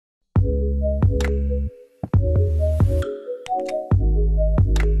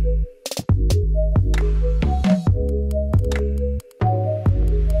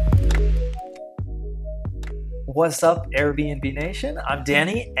What's up, Airbnb Nation? I'm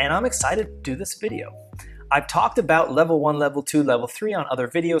Danny, and I'm excited to do this video. I've talked about level 1, level 2, level 3 on other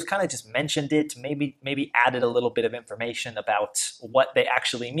videos, kind of just mentioned it, maybe added a little bit of information about what they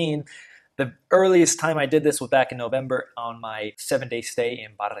actually mean. The earliest time I did this was back in November on my 7-day stay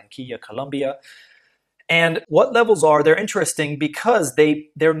in Barranquilla, Colombia. And what levels are, they're interesting because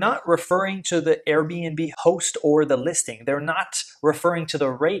they're not referring to the Airbnb host or the listing. They're not referring to the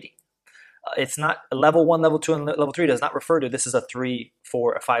rating. It's not level 1, level 2, and level 3 does not refer to this is a 3,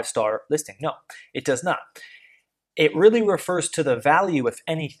 4, a 5-star listing. No, it does not. It really refers to the value, if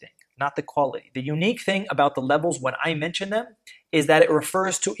anything, not the quality. The unique thing about the levels when I mention them is that it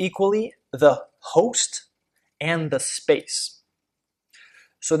refers to equally the host and the space.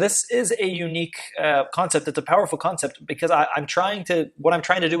 So this is a unique concept. It's a powerful concept because what I'm trying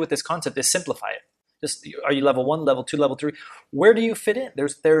to do with this concept is simplify it. Just, are you level 1, level 2, level 3? Where do you fit in?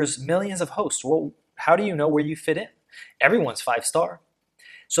 There's millions of hosts. Well, how do you know where you fit in? Everyone's 5-star.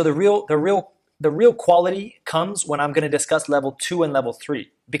 So the real quality comes when I'm going to discuss level 2 and level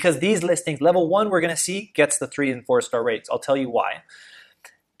 3. Because these listings, level 1 we're going to see gets the 3 and 4-star rates. I'll tell you why.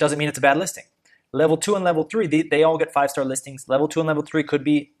 Doesn't mean it's a bad listing. Level 2 and level 3, they all get 5-star listings. Level 2 and level 3 could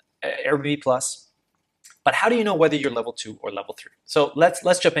be Airbnb Plus. But how do you know whether you're level 2 or level 3? So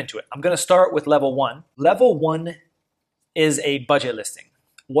let's jump into it. I'm going to start with level 1. Level 1 is a budget listing.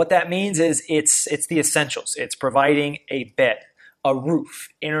 What that means is it's the essentials. It's providing a bed, a roof,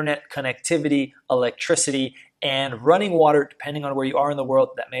 internet connectivity, electricity, and running water, depending on where you are in the world,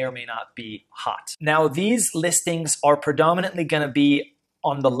 that may or may not be hot. Now, these listings are predominantly going to be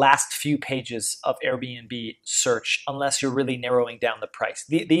on the last few pages of Airbnb search, unless you're really narrowing down the price.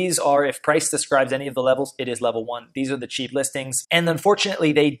 These are, if price describes any of the levels, it is level 1. These are the cheap listings. And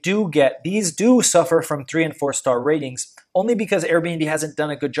unfortunately, these do suffer from 3 and 4-star ratings, only because Airbnb hasn't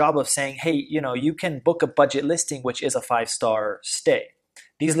done a good job of saying, hey, you can book a budget listing, which is a 5-star stay.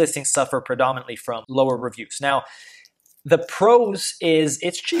 These listings suffer predominantly from lower reviews. Now, the pros is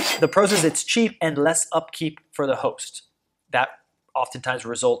it's cheap. The pros is it's cheap and less upkeep for the host. That oftentimes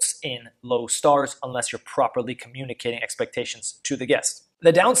results in low stars unless you're properly communicating expectations to the guest.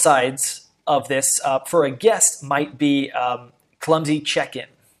 The downsides of this for a guest might be clumsy check-in.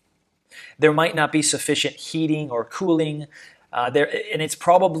 There might not be sufficient heating or cooling, and it's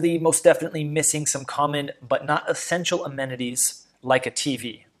probably most definitely missing some common but not essential amenities like a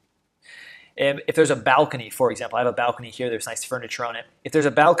TV. If there's a balcony, for example, I have a balcony here, there's nice furniture on it. If there's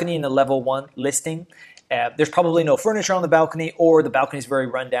a balcony in the level 1 listing, there's probably no furniture on the balcony, or the balcony is very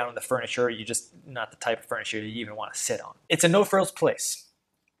run down on the furniture. You're just not the type of furniture you even want to sit on. It's a no-frills place.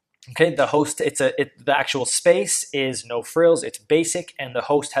 Okay, the host, the actual space is no frills. It's basic, and the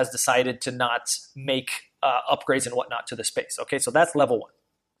host has decided to not make upgrades and whatnot to the space. Okay, so that's level 1.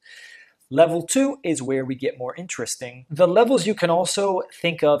 Level 2 is where we get more interesting. The levels you can also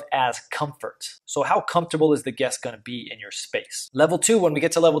think of as comfort. So how comfortable is the guest going to be in your space? Level 2, when we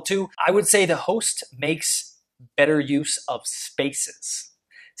get to level 2, I would say the host makes better use of spaces.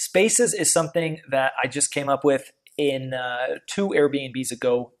 Spaces is something that I just came up with in 2 Airbnbs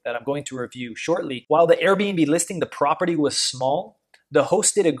ago that I'm going to review shortly. While the Airbnb listing, the property was small, the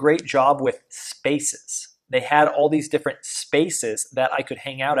host did a great job with spaces. They had all these different spaces that I could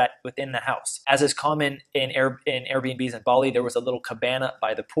hang out at within the house. As is common in Airbnbs in Bali, there was a little cabana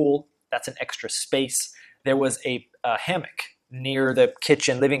by the pool. That's an extra space. There was a hammock near the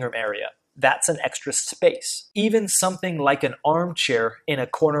kitchen living room area. That's an extra space. Even something like an armchair in a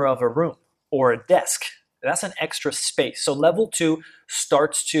corner of a room or a desk, that's an extra space. So level 2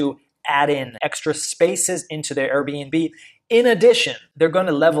 starts to add in extra spaces into their Airbnb. In addition, they're going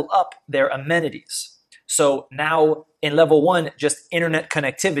to level up their amenities. So now in level 1, just internet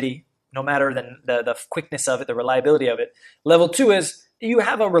connectivity, no matter the quickness of it, the reliability of it. Level 2 is you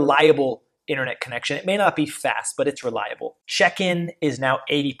have a reliable internet connection. It may not be fast, but it's reliable. Check-in is now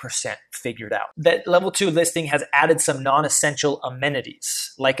 80% figured out. That level 2 listing has added some non-essential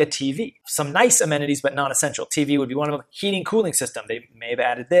amenities, like a TV. Some nice amenities, but non-essential. TV would be one of them. Heating, cooling system. They may have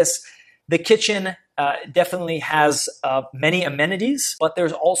added this. The kitchen definitely has many amenities, but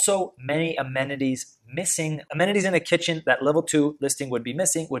there's also many amenities missing. Amenities in a kitchen that level 2 listing would be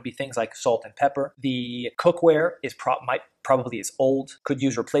missing would be things like salt and pepper. The cookware probably is old, could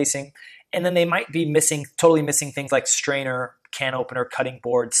use replacing. And then they might be totally missing things like strainer, can opener, cutting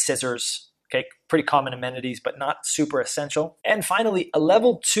board, scissors. Okay, pretty common amenities, but not super essential. And finally, a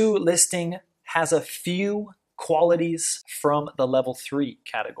level 2 listing has a few qualities from the level 3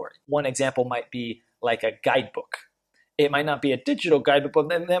 category. One example might be like a guidebook. It might not be a digital guidebook, but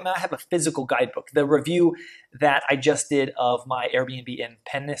they might have a physical guidebook. The review that I just did of my Airbnb in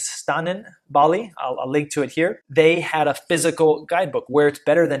Penistenen, Bali, I'll link to it here. They had a physical guidebook where it's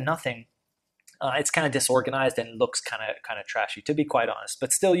better than nothing. It's kind of disorganized and looks kind of trashy, to be quite honest,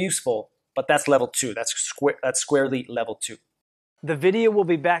 but still useful. But that's level 2. That's squarely level 2. The video will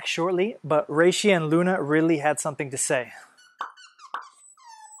be back shortly, but Reishi and Luna really had something to say.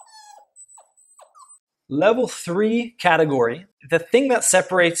 Level 3 category. The thing that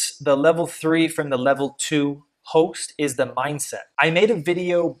separates the level 3 from the level 2 host is the mindset. I made a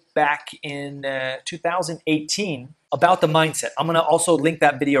video back in 2018 about the mindset. I'm going to also link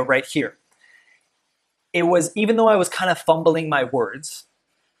that video right here. It was, even though I was kind of fumbling my words,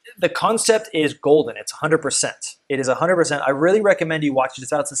 the concept is golden. It's 100%. It is 100%. I really recommend you watch it.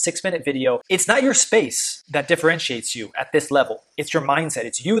 It's a 6-minute video. It's not your space that differentiates you at this level. It's your mindset.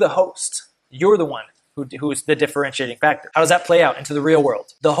 It's you, the host. You're the one who is the differentiating factor. How does that play out into the real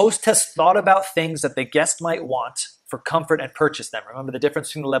world? The host has thought about things that the guest might want for comfort and purchase them. Remember, the difference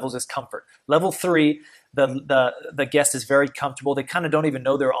between the levels is comfort. Level 3, the guest is very comfortable. They kind of don't even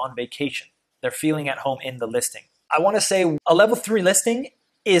know they're on vacation. They're feeling at home in the listing. I want to say a level 3 listing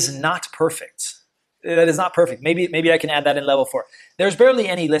is not perfect. That is not perfect. Maybe I can add that in level 4. There's barely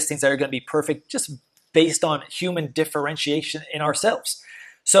any listings that are going to be perfect just based on human differentiation in ourselves.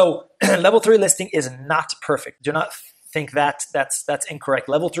 So level 3 listing is not perfect. Do not think that's incorrect.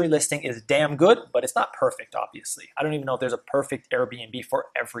 Level 3 listing is damn good, but it's not perfect, obviously. I don't even know if there's a perfect Airbnb for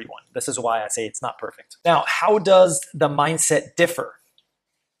everyone. This is why I say it's not perfect. Now, how does the mindset differ?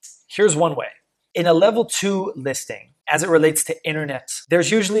 Here's one way. In a level 2 listing, as it relates to internet,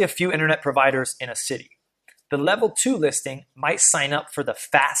 there's usually a few internet providers in a city. The level 2 listing might sign up for the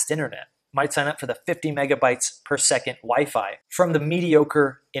fast internet, might sign up for the 50 megabytes per second Wi-Fi from the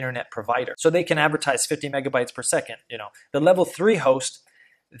mediocre internet provider. So they can advertise 50 megabytes per second. The level 3 host,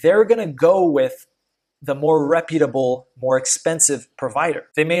 they're going to go with the more reputable, more expensive provider.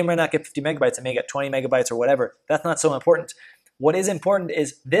 They may or may not get 50 megabytes, they may get 20 megabytes or whatever. That's not so important. What is important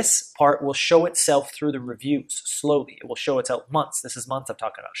is this part will show itself through the reviews slowly. It will show itself months. This is months I'm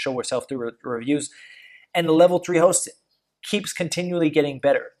talking about. Show itself through reviews. And the level 3 host keeps continually getting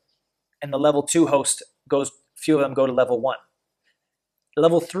better. And the level 2 host few of them go to level 1.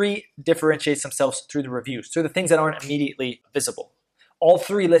 Level 3 differentiates themselves through the reviews, through the things that aren't immediately visible. All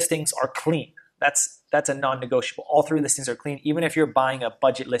 3 listings are clean. That's a non-negotiable. All 3 listings are clean. Even if you're buying a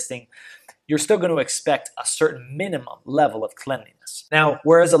budget listing, you're still going to expect a certain minimum level of cleanliness. Now,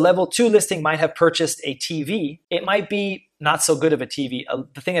 whereas a level 2 listing might have purchased a TV, it might be not so good of a TV.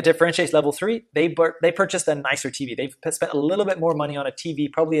 The thing that differentiates level 3, they purchased a nicer TV. They've spent a little bit more money on a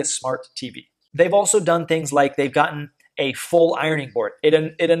TV, probably a smart TV. They've also done things like they've gotten a full ironing board. It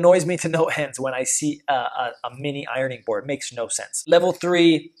annoys me to no ends when I see a mini ironing board. It makes no sense. Level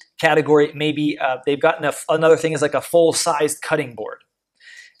 3 category, maybe they've gotten another thing is like a full-sized cutting board.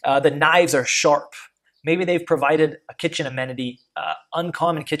 The knives are sharp. Maybe they've provided a kitchen amenity,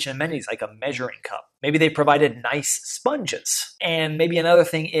 uncommon kitchen amenities like a measuring cup. Maybe they've provided nice sponges. And maybe another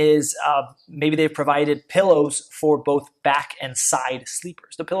thing is maybe they've provided pillows for both back and side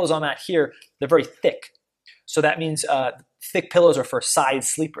sleepers. The pillows I'm at here, they're very thick. So that means thick pillows are for side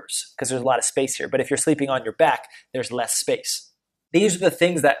sleepers because there's a lot of space here. But if you're sleeping on your back, there's less space. These are the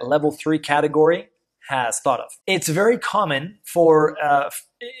things that level 3 category has thought of. It's very common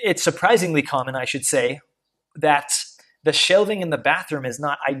it's surprisingly common, I should say, that the shelving in the bathroom is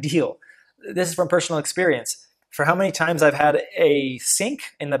not ideal. This is from personal experience. For how many times I've had a sink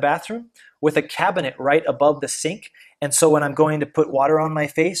in the bathroom with a cabinet right above the sink. And so when I'm going to put water on my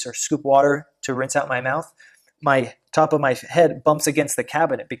face or scoop water to rinse out my mouth, my top of my head bumps against the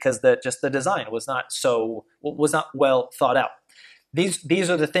cabinet because the design was not well thought out. These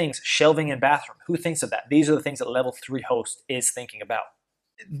are the things, shelving in bathroom. Who thinks of that? These are the things that level 3 host is thinking about.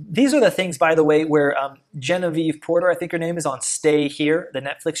 These are the things, by the way, where Genevieve Gorder, I think her name is, on Stay Here, the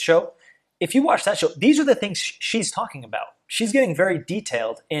Netflix show. If you watch that show, these are the things she's talking about. She's getting very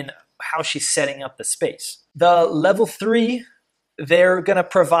detailed in how she's setting up the space. The level 3, they're going to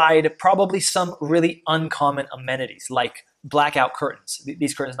provide probably some really uncommon amenities like blackout curtains.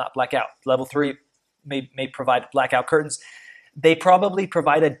 These curtains not black out. Level 3 may provide blackout curtains. They probably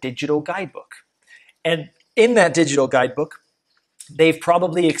provide a digital guidebook. And in that digital guidebook, they've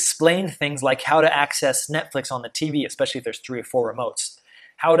probably explained things like how to access Netflix on the TV, especially if there's 3 or 4 remotes,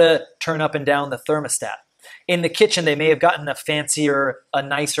 how to turn up and down the thermostat. In the kitchen, they may have gotten a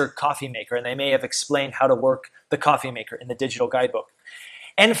nicer coffee maker, and they may have explained how to work the coffee maker in the digital guidebook.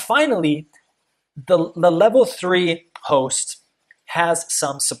 And finally, the level 3 host has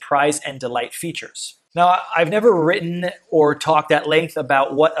some surprise and delight features. Now, I've never written or talked at length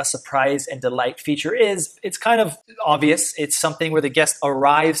about what a surprise and delight feature is. It's kind of obvious. It's something where the guest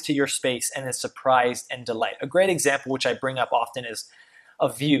arrives to your space and is surprised and delight. A great example, which I bring up often, is a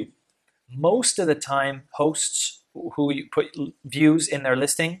view. Most of the time, hosts who put views in their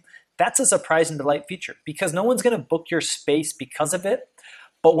listing, that's a surprise and delight feature because no one's going to book your space because of it.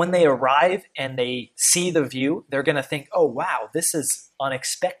 But when they arrive and they see the view, they're going to think, oh, wow, this is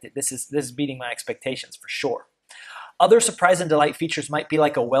unexpected. This is beating my expectations for sure. Other surprise and delight features might be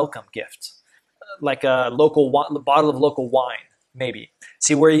like a welcome gift, like a bottle of local wine, maybe.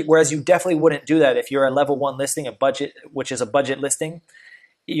 See, whereas you definitely wouldn't do that if you're a level 1 listing, a budget, which is a budget listing,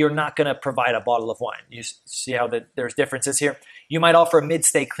 you're not going to provide a bottle of wine. You see how there's differences here? You might offer a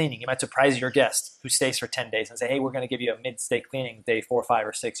mid-stay cleaning. You might surprise your guest who stays for 10 days and say, hey, we're going to give you a mid-stay cleaning day 4, 5,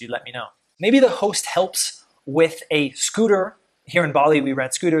 or 6. You let me know. Maybe the host helps with a scooter. Here in Bali, we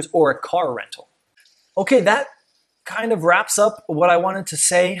rent scooters, or a car rental. Okay, that kind of wraps up what I wanted to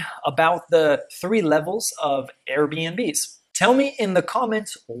say about the 3 levels of Airbnbs. Tell me in the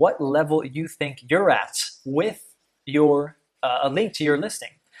comments what level you think you're at with your a link to your listing.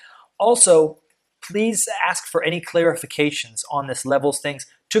 Also, please ask for any clarifications on this levels things.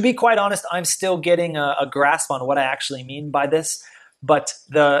 To be quite honest, I'm still getting a grasp on what I actually mean by this. But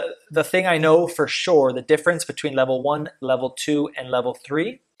the thing I know for sure, the difference between level 1, level 2, and level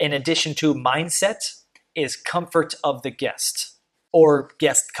 3, in addition to mindset, is comfort of the guest, or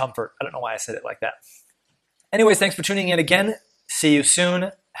guest comfort. I don't know why I said it like that. Anyways, thanks for tuning in again. See you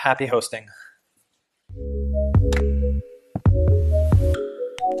soon. Happy hosting.